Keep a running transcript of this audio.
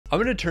I'm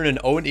going to turn an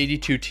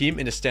 0-82 team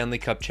into Stanley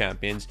Cup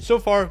champions. So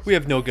far, we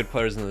have no good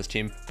players in this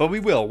team, but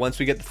we will once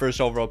we get the first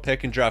overall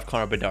pick and draft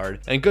Connor Bedard.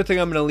 And good thing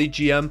I'm an elite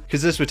GM,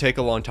 because this would take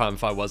a long time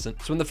if I wasn't.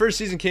 So when the first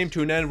season came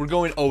to an end, we're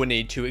going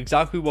 0-82,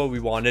 exactly what we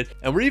wanted,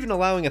 and we're even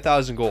allowing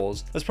 1,000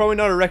 goals. That's probably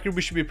not a record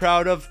we should be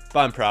proud of, but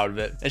I'm proud of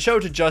it. And shout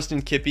out to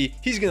Justin Kippy,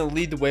 he's going to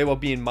lead the way while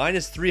being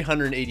minus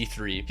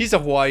 383. He's a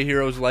Hawaii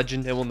Heroes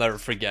legend, and we'll never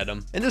forget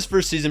him. In this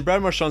first season,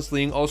 Brad Marchand's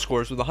leading all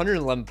scorers with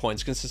 111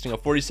 points, consisting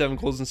of 47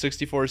 goals and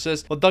 64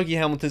 assists, while Dougie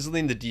Hamilton's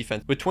leading the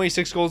defense with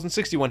 26 goals and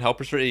 61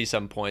 helpers for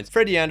 87 points.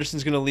 Freddie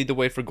Anderson's going to lead the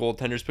way for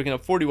goaltenders, picking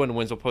up 41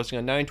 wins while posting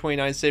a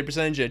 929 save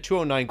percentage and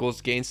 209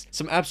 goals against.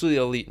 Some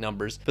absolutely elite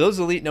numbers. But those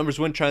elite numbers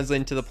wouldn't translate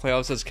into the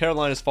playoffs as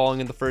Carolina's falling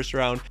in the first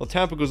round, while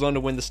Tampa goes on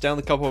to win the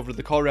Stanley Cup over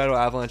the Colorado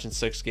Avalanche in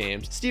 6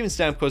 games. Steven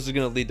Stamkos is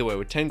going to lead the way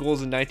with 10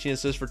 goals and 19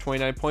 assists for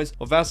 29 points,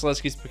 while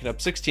Vasilevsky's picking up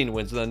 16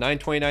 wins with a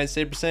 929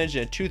 save percentage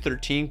and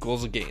 213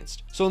 goals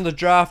against. So in the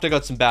draft, I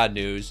got some bad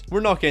news. We're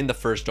not getting the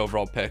first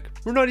overall pick.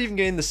 We're not even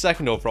getting the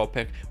second overall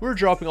pick. We're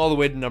dropping all the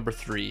way to number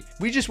 3.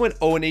 We just went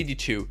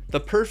 0-82, the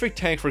perfect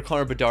tank for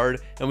Connor Bedard,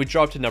 and we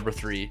dropped to number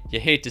 3. You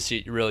hate to see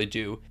it, you really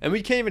do. And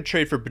we can't even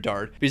trade for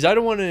Bedard, because I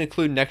don't want to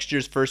include next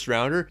year's first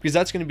rounder, because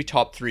that's going to be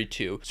top 3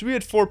 too. So we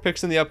had 4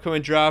 picks in the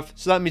upcoming draft,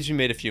 so that means we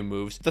made a few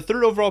moves. The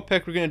 3rd overall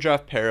pick, we're going to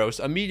draft Peros,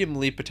 a medium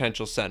elite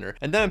potential center.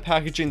 And then I'm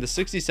packaging the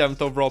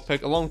 67th overall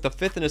pick along with the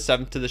 5th and a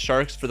 7th to the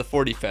Sharks for the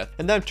 45th.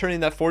 And then I'm turning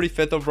that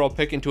 45th overall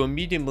pick into a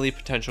medium elite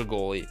potential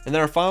goalie. And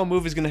then our final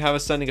move is going to have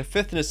us sending a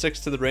 5th and a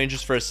 6th to the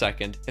Rangers for a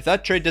 2nd. If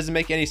that trade doesn't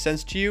make any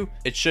sense to you,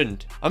 it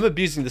shouldn't. I'm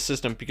abusing the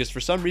system because for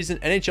some reason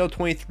NHL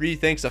 23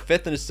 thinks a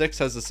 5th and a 6th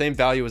has the same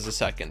value as a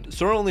 2nd.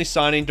 So our only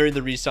signing during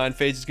the re-sign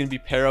phase is going to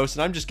be Peros,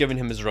 and I'm just giving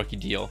him his rookie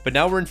deal. But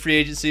now we're in free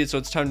agency, so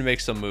it's time to make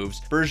some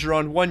moves.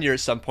 Bergeron 1 year at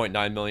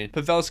 7.9 million,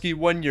 Pavelski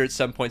 1 year at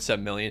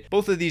 7.7 million.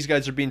 Both of these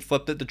guys are being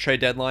flipped at the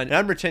trade deadline, and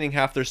I'm retaining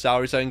half their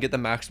salary so I can get the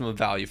maximum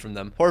value from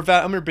them.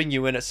 Horvat, I'm going to bring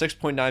you in at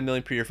 6.9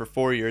 million per year for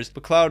 4 years.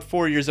 McLeod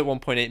 4 years at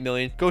 1.8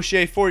 million,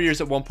 Gaucher 4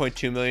 years at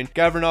 1.2 million,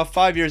 Gavrinov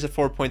 5 years at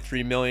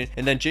 4.3 million,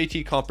 and then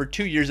JT Comper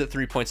 2 years at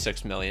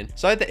 3.6 million.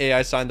 So I had the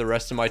AI sign the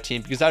rest of my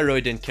team because I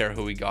really didn't care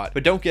who we got.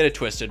 But don't get it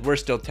twisted, we're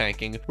still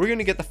tanking. We're going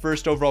to get the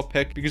first overall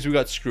pick because we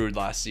got screwed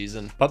last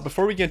season. But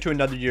before we get into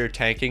another year of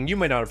tanking, you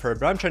might not have heard,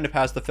 but I'm trying to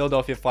pass the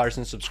Philadelphia Flyers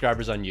and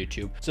subscribers on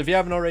YouTube. So if you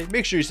haven't already,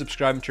 make sure you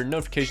subscribe and turn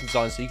notifications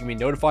on so you can be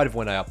notified of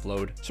when I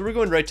upload. So we're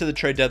going right to the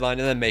trade deadline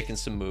and then making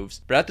some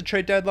moves. But at the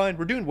trade deadline,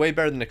 we're doing way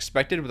better than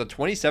expected with a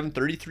 27,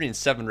 33, and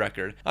 7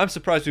 record. I'm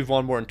surprised we've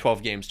won more in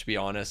 12 games to be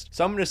honest.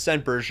 So I'm going to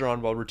send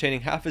Bergeron while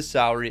retaining half his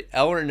salary,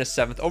 Eller in a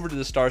 7th over to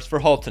the Stars for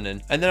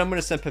Haltonen. And then I'm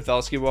going to send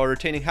Pavelski while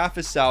retaining half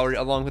his salary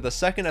along with a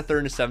 2nd, a 3rd,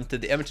 and a 7th to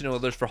the Edmonton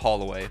Oilers for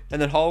Holloway.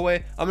 And then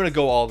Holloway, I'm going to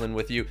go all in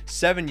with you.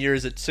 7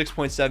 years at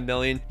 6.7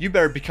 million. You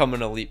better become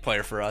an elite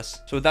player for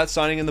us. So with that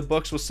signing in the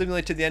books, we'll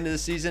simulate to the end of the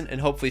season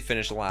and hopefully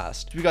finish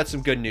last. We got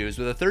some good news.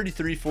 With a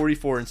 33,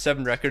 44, and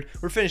 7 record,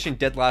 we're finishing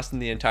dead last in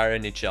the entire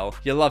NHL.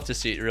 You love to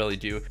see it, you really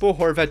do. Bo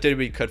Horvat did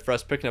what he could for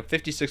us, picking up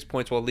 56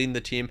 points while leading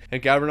the team.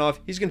 And Gavrinov,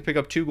 he's going to pick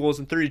up 2 goals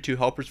and 32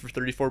 helpers for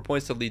 34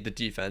 points to lead the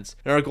defense.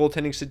 In our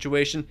goaltending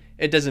situation,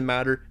 it doesn't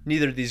matter.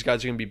 Neither of these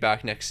guys are going to be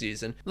back next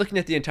season. Looking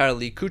at the entire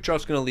league,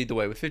 Kucherov's going to lead the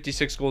way with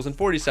 56 goals and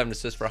 47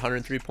 assists for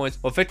 103 points,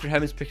 while Victor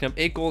Hedman's picking up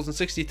 8 goals and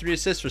 63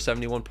 assists for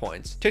 71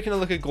 points. Taking a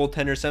look at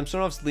goaltenders,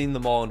 Samsonov's leading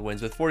them all in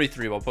wins with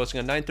 43 while posting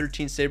a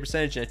 913 save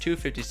percentage and a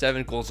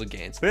 257 goals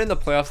against. But in the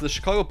playoffs, the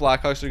Chicago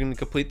Blackhawks are going to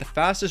complete the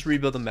fastest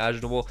rebuild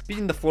imaginable,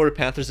 beating the Florida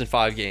Panthers in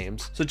 5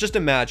 games. So just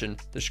imagine,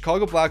 the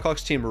Chicago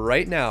Blackhawks team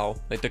right now,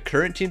 like the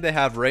current team they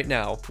have right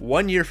now,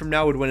 1 year from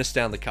now would win a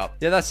Stanley Cup.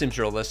 Yeah, that seems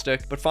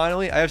realistic. But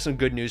finally, I have some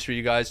good news for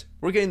you guys.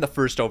 We're getting the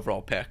first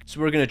overall pick,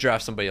 so we're going to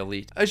draft somebody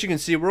elite. As you can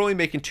see, we're only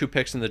making 2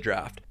 picks in the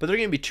draft, but they're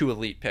going to be 2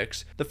 elite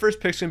picks. The first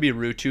pick's going to be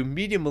Ruutu,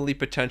 medium elite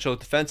potential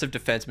defensive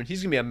defenseman.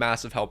 He's going to be a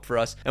massive help for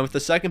us. And with the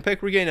second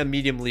pick, we're getting a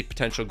medium elite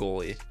potential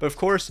goalie. But of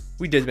course,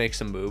 we did make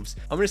some moves.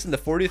 I'm going to send the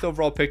 40th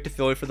overall pick to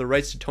Philly for the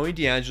rights to Tony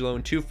DeAngelo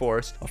and 2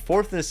 fourths, a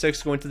 4th and a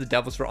 6th going to the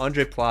Devils for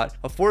Andre Platt,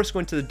 a 4th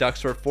going to the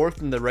Ducks for a 4th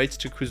and the rights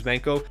to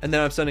Kuzmenko, and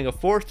then I'm sending a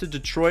 4th to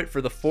Detroit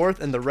for the 4th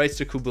and the rights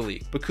to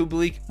Kubalik. But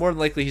Kubalik, more than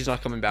likely, he's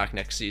not coming back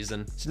next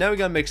season. So now we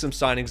got to make some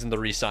signings in the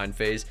re-sign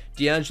phase.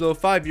 DeAngelo,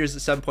 5 years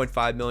at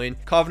 7.5 million.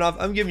 Kovanov,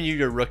 I'm giving you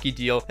your rookie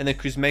deal. And then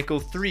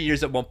Kuzmenko, 3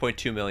 years at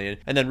 1.2 million.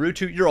 And then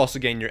Ruutu, you're also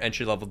getting your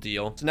entry-level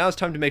deal. So now it's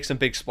time to make some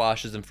big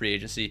splashes in free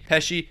agency.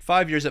 Pesci,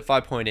 5 years at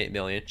 5.8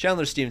 million.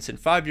 Chandler Stevenson,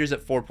 5 years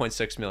at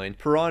 4.6 million.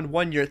 Perron,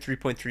 1 year at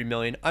 3.3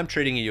 million. I'm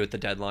trading you at the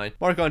deadline.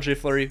 Marc-Andre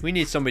Fleury, we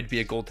need somebody to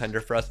be a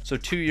goaltender for us. So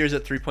 2 years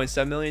at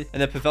 3.7 million.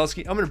 And then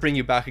Pavelski, I'm going to bring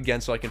you back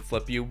again so I can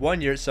flip you.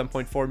 1 year at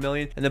 7.4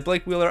 million. And then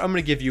Blake Wheeler, I'm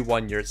going to give you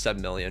 1 year at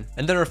 7 million.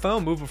 And then our final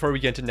move before we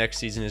get into next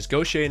season is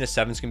Gaucher and a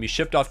 7 is going to be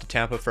shipped off to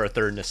Tampa for a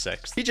 3rd and a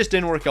 6th. He just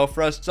didn't work out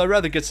for us, so I'd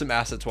rather get some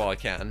assets while I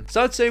can.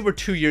 So I'd say we're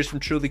 2 years from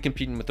truly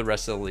competing with the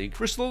rest of the league.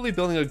 We're slowly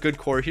building a good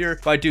core here,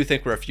 but I do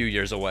think we're a few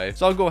years away.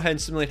 So I'll go ahead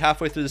and simulate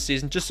halfway through the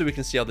season just so we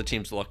can see how the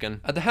team's looking.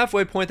 At the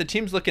halfway point, the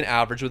team's looking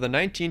average with a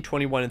 19,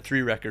 21, and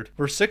 3 record.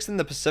 We're 6th in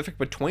the Pacific,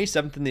 but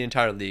 27th in the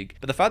entire league.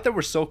 But the fact that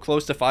we're so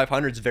close to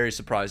 500 is very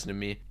surprising to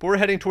me. But we're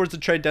heading towards the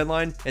trade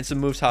deadline, and some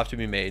moves have to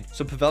be made.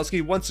 So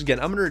Pavelski, once again,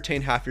 I'm going to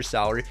retain half your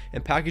salary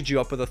and package you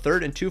up with a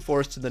 3rd and 2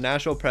 4ths to the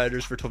Nashville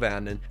Predators for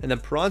Tovanen. And then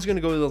Perron's going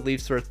to go to the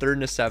Leafs for a 3rd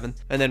and a 7th.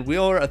 And then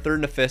Wheeler a 3rd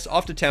and a 5th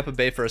off to Tampa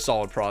Bay for a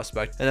solid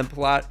prospect. And then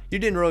Platt, you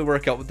didn't really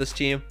work out with this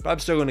team, but I'm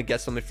still going to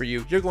get something for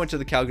you. You're going to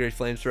the Calgary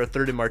Flames for a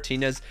 3rd in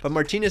Martinez, but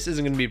Martinez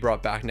isn't going to be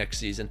brought back next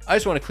season. I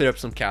just want to clear up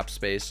some cap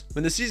space.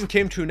 When the season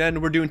came to an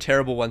end, we're doing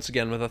terrible once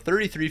again with a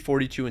 33,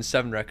 42, and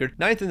 7 record,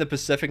 9th in the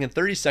Pacific and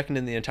 32nd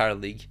in the entire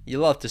league. You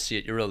love to see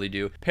it, you really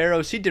do.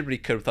 Peros, he did what he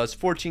could with us,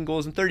 14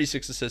 goals and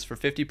 36 assists for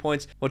 50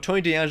 points, while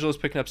Tony DeAngelo's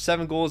picking up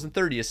 7 goals and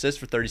 30 assists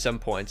for 37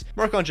 points.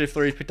 Marc-Andre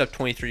Fleury picked up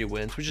 23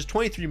 wins, which is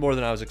 23 more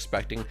than I was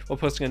expecting, while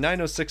posting a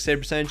 906 save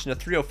percentage and a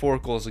 304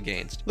 goals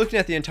against. Looking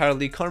at the entire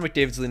league, Connor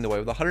McDavid's leading the way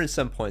with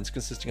 107 points,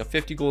 consisting of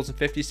 50 goals and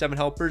 57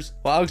 helpers,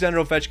 while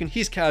Alexander Ovechkin,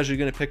 he's casually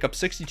going to pick up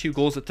 62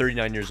 goals at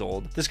 39 years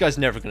old. This guy's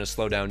never going to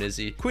slow down, is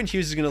he? Quinn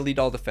Hughes is going to lead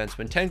all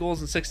defensemen, 10 goals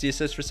and 60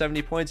 assists for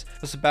 70 points,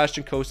 while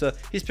Sebastian Cossa,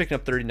 he's picking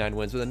up 39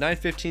 wins with a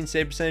 915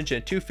 save percentage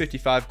and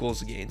 255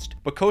 goals against.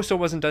 But Cossa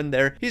wasn't done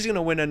there. He's going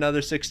to win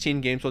another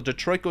 16 games, while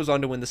Detroit goes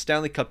on to win the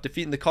Stanley Cup,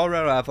 defeating the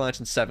Colorado Avalanche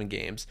in 7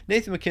 games.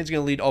 Nathan McKinnon's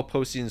going to lead all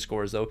postseason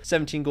scores though,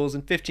 17 goals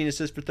and 15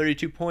 assists for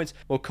 32 points,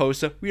 while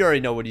Cossa, we already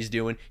know what he's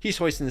doing. He's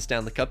hoisting the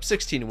Stanley Cup,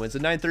 16 wins, a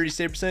 930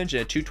 save percentage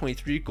and a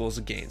 223 goals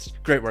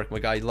against. Great work, my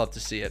guy, you love to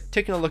see it.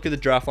 Taking a look at the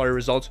draft lottery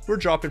results, we're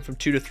dropping from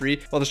 2 to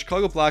 3, while the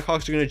Chicago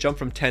Blackhawks are going to jump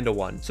from 10 to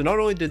 1. So not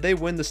only did they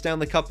win the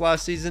Stanley Cup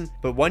last season,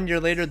 but 1 year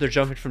later they're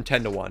jumping from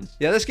 10 to 1.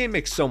 Yeah, this game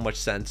makes so much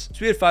sense. So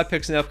we had 5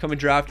 picks in the upcoming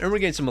draft, and we're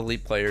getting some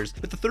elite players.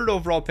 With the 3rd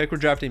overall pick, we're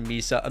drafting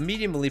Misa, a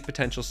medium elite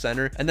potential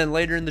center, and then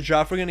later in the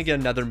draft we're going to get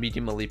another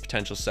medium elite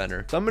potential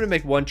center. So I'm going to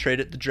make one trade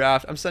at the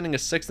draft. I'm sending a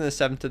 6th and a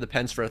 7th to the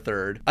Pens for a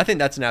 3rd. I think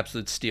that's an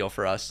absolute steal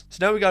for us.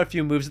 So now we got a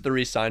few moves at the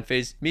re-sign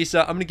phase.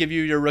 Misa, I'm going to give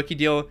you your rookie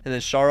deal, and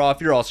then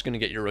Sharov, you're also going to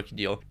get your rookie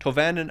deal.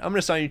 Tovanen, I'm going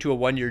to sign you to a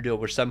 1-year deal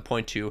worth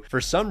 7.2.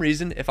 For some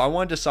reason, if I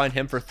wanted to sign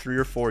him for 3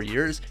 or 4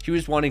 years, he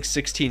was wanting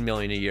 16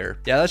 million a year.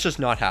 Yeah, that's just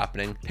not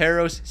happening.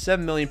 Peros,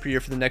 7 million per year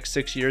for the next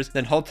 6 years.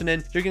 Then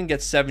Hultinen, you're going to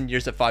get 7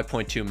 years at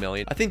 5.2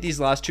 million. I think these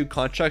last 2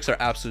 contracts are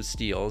absolute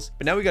steals,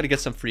 but now we got to get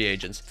some free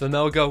agents.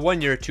 Vamelga,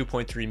 1 year at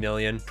 2.3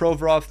 million.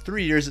 Provorov,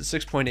 3 years at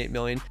 6.8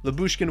 million.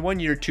 Labushkin, 1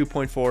 year at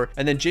 2.4,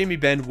 and then Jamie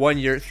Benn, 1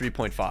 year at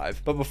 3.5.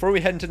 But before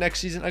we head into next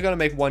season, I gotta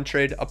make one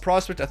trade, a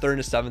prospect, a 3rd and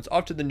a 7th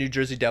off to the New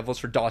Jersey Devils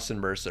for Dawson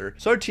Mercer.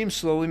 So our team's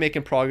slowly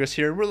making progress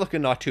here, and we're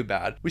looking not too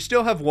bad. We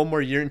still have 1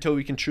 more year until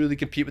we can truly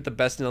compete with the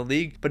best in the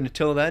league, but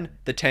until then,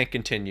 the tank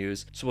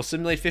continues. So we'll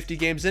simulate 50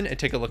 games in and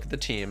take a look at the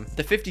team. At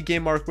the 50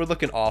 game mark, we're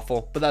looking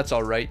awful, but that's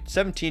alright.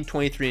 17,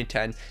 23, and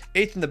 10,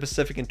 8th in the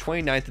Pacific and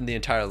 29th in the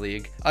entire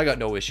league. I got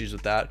no issues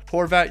with that.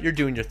 Horvat, you're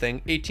doing your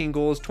thing. 18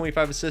 goals,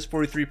 25 assists,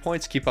 43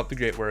 points. Keep up the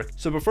great work.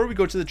 So before we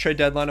go to the trade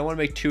deadline, I want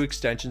to make 2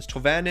 extensions.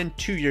 Tovanen,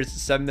 2 years at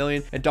 7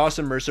 million, and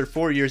Dawson Mercer,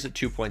 4 years at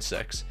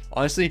 2.6.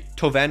 Honestly,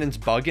 Tovanen's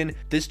bugging.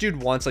 This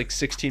dude wants like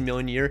 16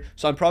 million a year,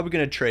 so I'm probably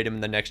going to trade him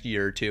in the next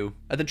year or 2.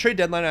 At the trade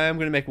deadline, I am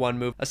going to make one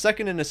move. A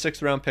 2nd and a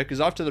 6th round pick is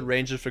off to the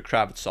Rangers for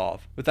Kravitsov.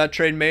 With that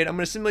trade made, I'm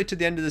going to simulate to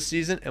the end of the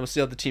season, and we'll see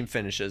how the team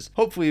finishes.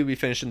 Hopefully, we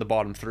finish in the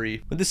bottom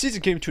 3. When the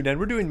season came to an end,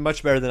 we're doing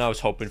much better than I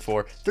was hoping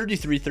for.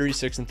 33,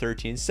 36, and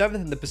 13, 7th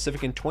in the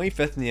Pacific and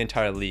 25th in the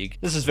entire league.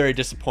 This is very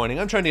disappointing.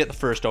 I'm trying to get the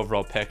 1st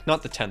overall pick,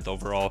 not the 10th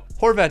overall.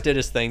 Horvat did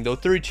his thing though,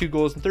 32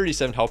 goals and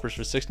 37 helpers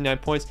for 69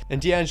 points, and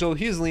DeAngelo,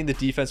 he was leading the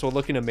defense while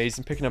looking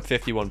amazing, picking up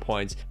 51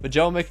 points.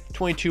 Majelmic,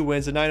 22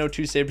 wins, a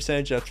 902 save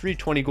percentage, and a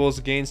 320 goals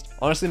against.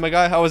 Honestly, my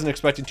guy, I wasn't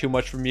expecting too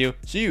much from you,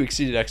 so you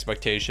exceeded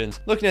expectations.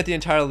 Looking at the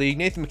entire league,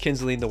 Nathan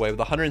McKinnon's leading the way with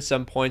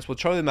 107 points, while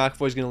Charlie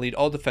McAvoy is going to lead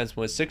all defensemen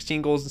with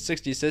 16 goals and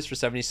 60 assists for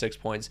 76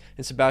 points,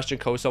 and Sebastian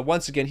Cossa,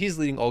 once again, he's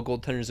leading all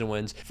goaltenders and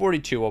wins,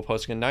 42, while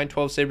posting a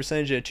 912 save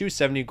percentage and a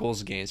 270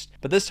 goals against.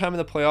 But this time in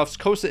the playoffs,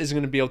 Cossa isn't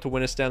going to be able to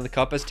win a Stanley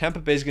Cup, as Tampa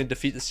Bay is going to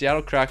defeat the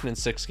Seattle Kraken in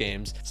 6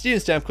 games. Steven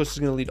Stamkos is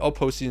going to lead all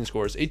postseason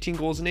scores, 18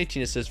 goals and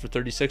 18 assists for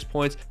 36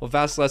 points, while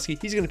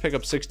Vasilevsky, he's going to pick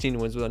up 16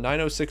 wins with a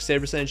 906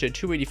 save percentage and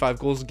 285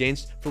 goals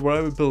against for what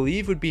I would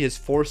believe would be his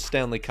 4th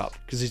Stanley Cup,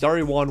 because he's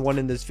already won 1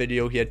 in this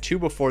video. He had 2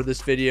 before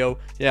this video.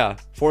 Yeah,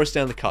 4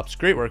 Stanley Cups.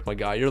 Great work, my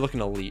guy. You're looking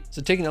elite.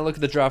 So taking a look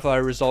at the draft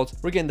lottery results,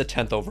 we're getting the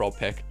 10th overall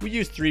pick. We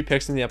used 3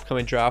 picks in the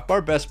upcoming draft, but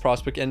our best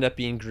prospect ended up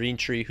being Green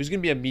Tree, who's going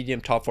to be a medium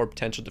top 4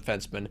 potential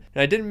defenseman.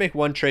 And I didn't make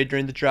one trade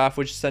during the draft,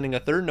 which is sending a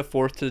 3rd and a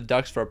 4th to the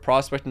Ducks for a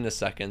prospect and a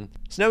 2nd.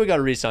 So now we got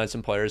to re-sign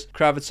some players.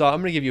 Kravitsov,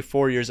 I'm going to give you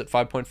 4 years at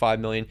 5.5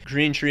 million.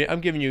 Green Tree,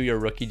 I'm giving you your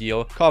rookie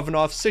deal.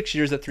 Kovanov, 6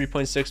 years at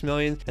 3.6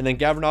 million. And then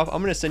Gavrinov,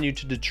 I'm going to send you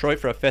to Detroit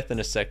for a 5th and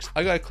a 6th.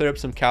 I got to clear up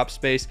some cap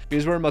space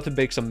because we're about to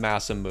make some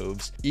massive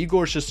moves.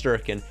 Igor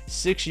Shesterkin,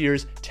 6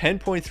 years,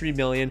 10.3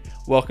 million.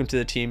 Welcome to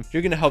the team.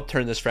 You're going to help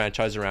turn this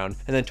franchise around. round.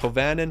 And then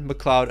Tovanen,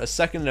 McLeod, a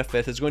second and a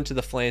fifth is going to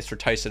the Flames for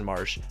Tyson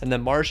Marsh. And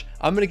then Marsh,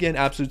 I'm going to get an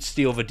absolute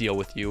steal of a deal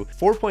with you.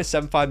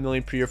 $4.75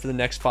 million per year for the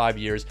next 5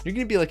 years. You're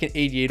going to be like an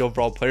 88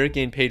 overall player,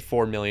 getting paid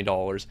 $4 million.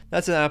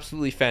 That's an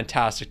absolutely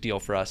fantastic deal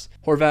for us.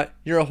 Horvat,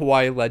 you're a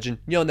Hawaii legend.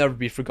 You'll never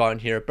be forgotten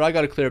here, but I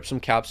got to clear up some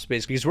cap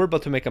space because we're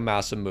about to make a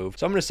massive move.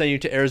 So I'm going to send you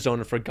to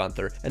Arizona for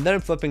Gunther. And then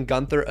I'm flipping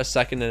Gunther a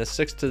second and a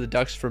sixth to the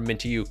Ducks for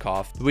Minty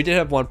Yukov. But we did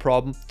have one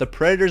problem. The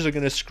Predators are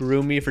going to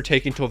screw me for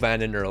taking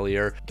Tovanen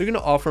earlier. They're going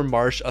to offer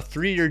Marsh a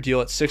 3-year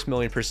deal at $6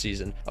 million per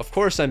season. Of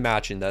course I'm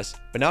matching this,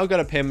 but now I've got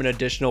to pay him an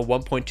additional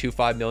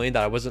 $1.25 million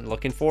that I wasn't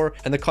looking for,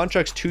 and the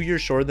contract's 2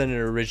 years shorter than it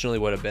originally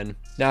would have been.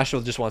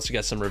 Nashville just wants to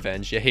get some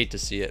revenge. You hate to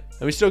see it.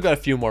 And we still got a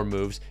few more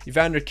moves.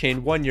 Evander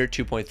Kane, 1 year,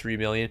 $2.3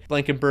 million.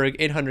 Blankenberg,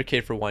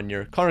 $800K for 1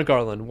 year. Connor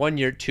Garland, 1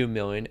 year, $2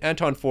 million.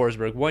 Anton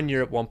Forsberg, 1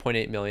 year at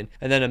 $1.8 million.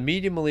 And then a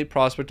medium elite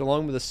prospect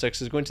along with a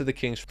 6 is going to the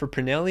Kings for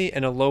Pernelli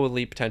and a low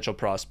elite potential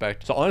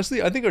prospect. So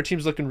honestly, I think our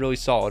team's looking really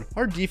solid.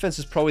 Our defense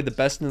is probably the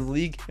best in the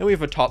league, and we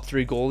have a top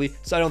 3 goalie,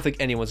 so I don't think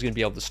anyone's going to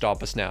be able to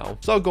stop us now.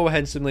 So I'll go ahead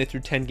and simulate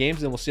through 10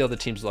 games, and we'll see how the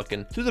team's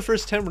looking. Through the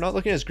first 10, we're not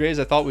looking as great as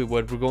I thought we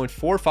would. We're going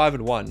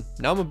 4-5-1.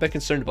 Now I'm a bit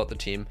concerned about the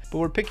team, but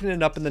we're picking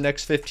it up in the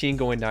next 15,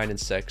 going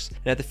 9-6.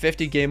 And at the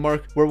 50 game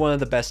mark, we're one of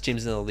the best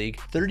teams in the league,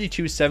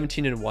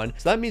 32-17-1.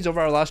 So that means over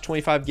our last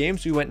 25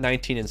 games, we went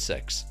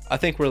 19-6. I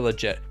think we're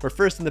legit. We're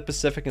first in the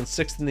Pacific and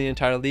 6th in the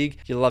entire league.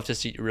 You love to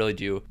see it, you really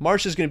do.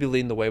 Marsh is going to be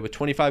leading the way with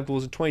 25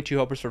 goals and 22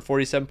 helpers for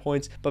 47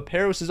 points, but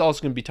Peros is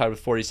also going to be tied with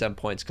 47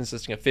 points,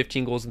 consisting of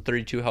 15 goals and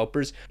 32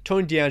 helpers.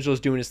 Tony DeAngelo is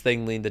doing his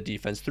thing, leading the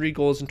defense, 3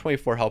 goals and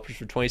 24 helpers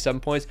for 27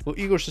 points. Well,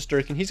 Igor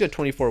Shesterkin, he's got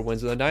 24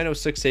 wins with a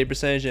 .906 save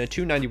percentage and a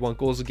 .291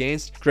 goals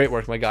against. Great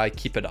work, my guy.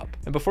 Keep it up.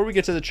 And before we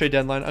get to the trade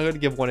deadline, I'm going to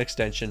give one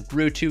extension.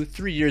 Ruutu,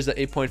 3 years at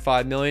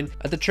 $8.5 million.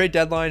 At the trade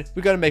deadline,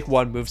 we got to make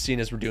one move, seeing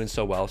as we're doing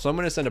so well. So I'm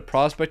going to send a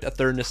prospect, a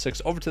 3rd and a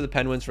 6th over to the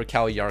Penguins for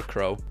Cal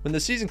Yarcrow. When the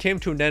season came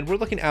to an end, we're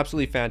looking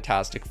absolutely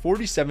fantastic.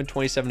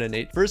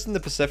 47-27-8, first in the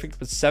Pacific,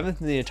 but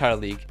 7th in the entire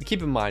league. But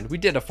keep in mind, we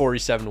did have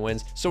 47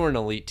 wins, so we're an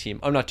elite team.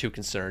 I'm not too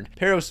concerned.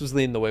 Peros was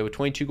leading the way with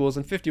 22 goals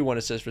and 51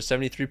 assists for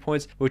 73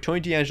 points, where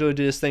Tony DeAngelo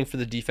did his thing for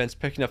the defense,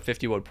 picking up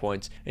 51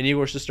 points. And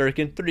Igor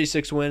Shesterkin,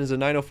 36 wins, a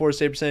 .904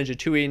 save percentage, and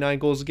 289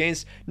 goals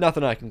against.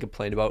 Nothing I can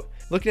complain about.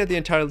 Looking at the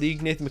entire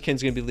league, Nathan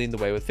McKinnon's going to be leading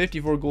the way with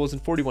 54 goals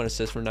and 41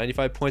 assists for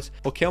 95 points,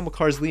 while Cale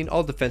Makar's leading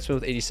all defensemen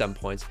with 87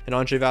 points. And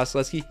Andrei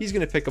Vasilevsky, he's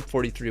going to pick up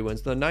 43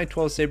 wins, with a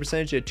 .912 save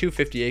percentage, and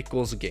 258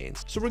 goals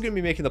against. So we're going to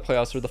be making the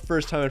playoffs for the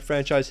first time in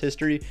franchise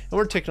history, and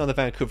we're taking on the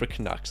Vancouver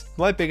Canucks.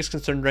 My biggest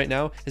concern right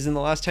now is in the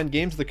last 10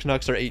 games, the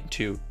Canucks are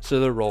 8-2, so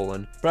they're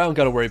rolling. But I don't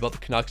got to worry about the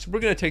Canucks. We're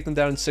going to take them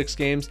down in 6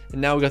 games,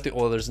 and now we got the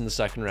Oilers in the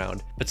second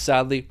round. But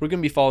sadly, we're going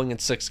to be falling in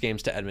 6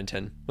 games to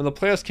Edmonton. When the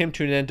playoffs came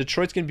to an end,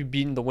 Detroit's going to be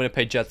beating the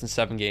Winnipeg Jets in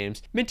 7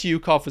 games. Minty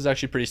Yukov was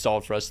actually pretty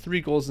solid for us,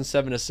 3 goals and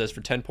 7 assists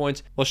for 10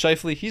 points, while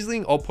Scheifele, he's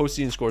leading all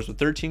postseason scores with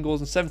 13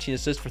 goals and 17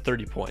 assists for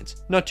 30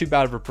 points. Not too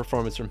bad of a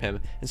performance from him.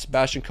 And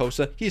Sebastian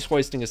Cossa, he's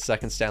hoisting his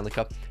 2nd Stanley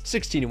Cup,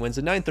 16 wins,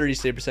 a .930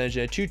 save percentage,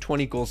 and a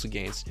 220 goals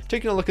against.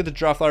 Taking a look at the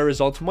draft lottery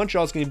results,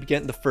 Montreal's going to be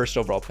getting the 1st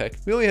overall pick.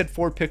 We only had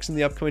 4 picks in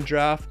the upcoming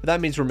draft, but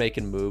that means we're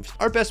making moves.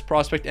 Our best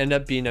prospect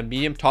ended up being a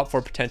medium top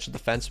 4 potential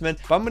defenseman,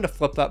 but I'm going to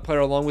flip that player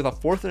along with a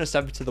 4th and a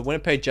 7th to the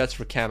Winnipeg Jets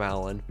for Cam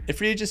Allen. In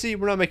free agency,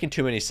 we're not making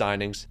too many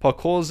signings. Paul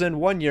Cole's in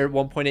 1 year,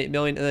 $1.8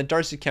 million, and then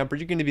Darcy Kemper,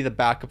 you're going to be the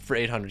backup for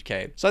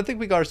 $800K. So I think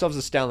we got ourselves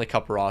a Stanley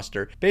Cup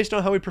roster. Based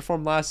on how we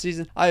performed last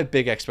season, I have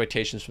big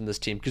expectations from this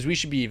team because we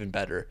should be even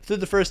better. Through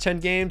the first 10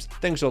 games,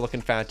 things are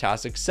looking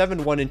fantastic.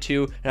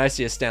 7-1-2, and I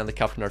see a Stanley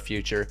Cup in our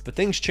future. But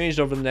things changed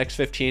over the next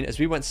 15 as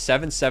we went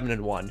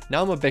 7-7-1.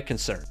 Now I'm a bit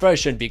concerned, but I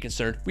shouldn't be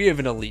concerned. We have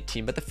an elite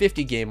team at the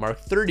 50 game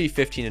mark,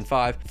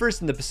 30-15-5,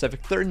 first in the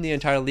Pacific, 3rd in the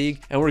entire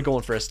league, and we're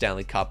going for a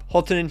Stanley Cup.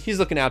 Holtonen, he's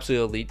looking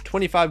absolutely elite,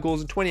 25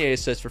 goals and 28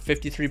 assists for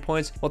 53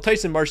 points, while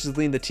Tyson Marsh is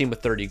leading the team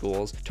with 30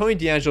 goals. Tony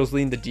DeAngelo is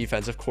leading the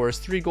defense, of course,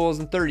 3 goals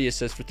and 30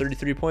 assists for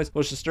 33 points,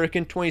 while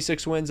Shesterkin,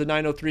 26 wins, a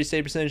 .903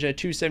 save percentage, and a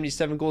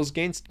 277 goals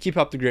against. Keep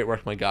up the great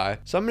work, my guy.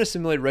 So I'm going to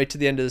simulate right to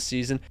the end of the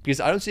season because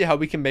I don't see how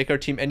we can make our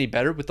team any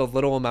better with the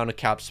little amount of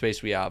cap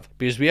space we have,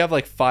 because we have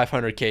like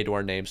 500K to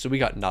our name, so we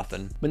got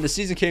nothing. When the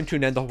season came to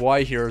an end, the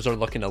Hawaii Heroes are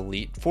looking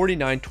elite,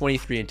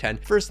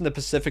 49-23-10, first in the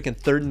Pacific and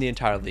 3rd in the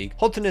entire league.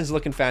 Holtonen's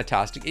looking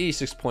fantastic,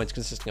 86 points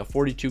consisting of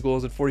 42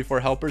 goals and 44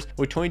 helpers,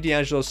 where Tony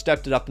DeAngelo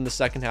stepped it up in the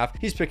second half.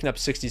 He's picking up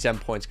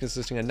 67 points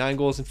consisting of 9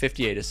 goals and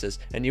 58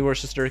 assists. And Igor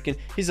Shesterkin,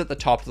 he's at the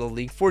top of the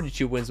league,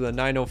 42 wins with a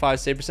 .905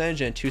 save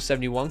percentage and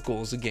 271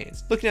 goals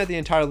against. Looking at the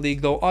entire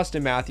league though,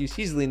 Austin Matthews,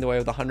 he's leading the way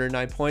with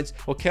 109 points,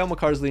 while Cale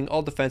Makar's leading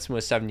all defensemen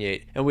with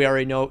 78. And we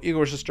already know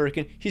Igor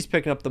Shesterkin, he's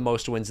picking up the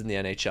most wins in the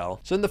NHL.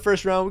 So in the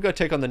first round, we got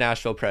to take on the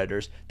Nashville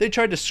Predators. They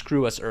tried to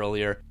screw us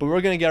earlier, but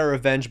we're going to get our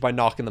revenge by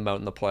knocking them out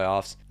in the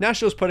playoffs.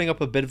 Nashville's putting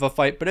up a bit of a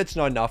fight, but it's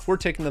not enough. We're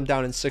taking them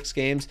down in 6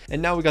 games,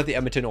 and now we got the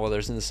Edmonton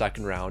Oilers in the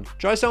second round.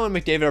 Drysdale and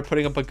McDavid are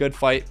putting up a good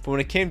fight, but when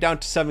it came down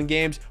to 7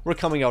 games, we're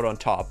coming out on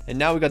top. And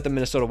now we got the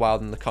Minnesota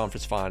Wild in the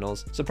conference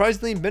finals.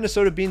 Surprisingly,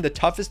 Minnesota being the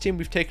toughest team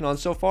we've taken on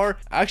so far,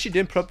 actually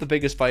didn't put up the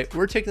biggest fight.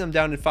 We're taking them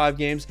down in 5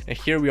 games, and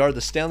here we are,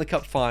 the Stanley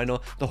Cup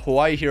final, the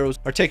Hawaii Hawaii Heroes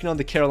are taking on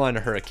the Carolina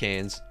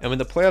Hurricanes. And when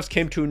the playoffs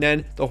came to an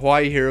end, the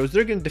Hawaii Heroes,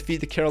 they're going to defeat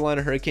the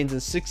Carolina Hurricanes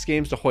in 6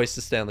 games to hoist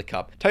the Stanley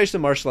Cup.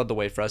 Tyson Marshall led the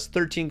way for us.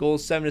 13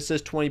 goals, 7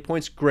 assists, 20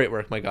 points. Great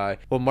work, my guy.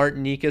 Well,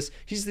 Martin Nikas,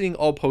 he's leading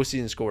all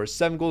postseason scorers.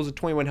 7 goals and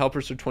 21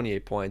 helpers for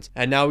 28 points.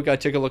 And now we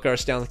got to take a look at our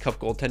Stanley Cup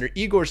goaltender,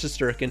 Igor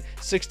Shesterkin.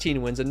 16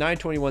 wins, a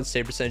 921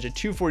 save percentage, a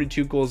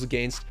 242 goals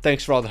against.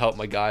 Thanks for all the help,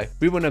 my guy.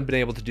 We wouldn't have been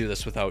able to do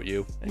this without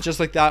you. And just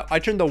like that, I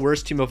turned the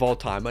worst team of all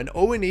time, an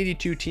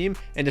 0-82 team,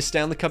 into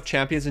Stanley Cup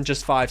champions in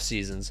just 5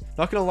 seasons.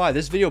 Not gonna lie,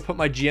 this video put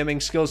my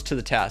GMing skills to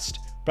the test,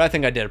 but I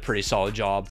think I did a pretty solid job.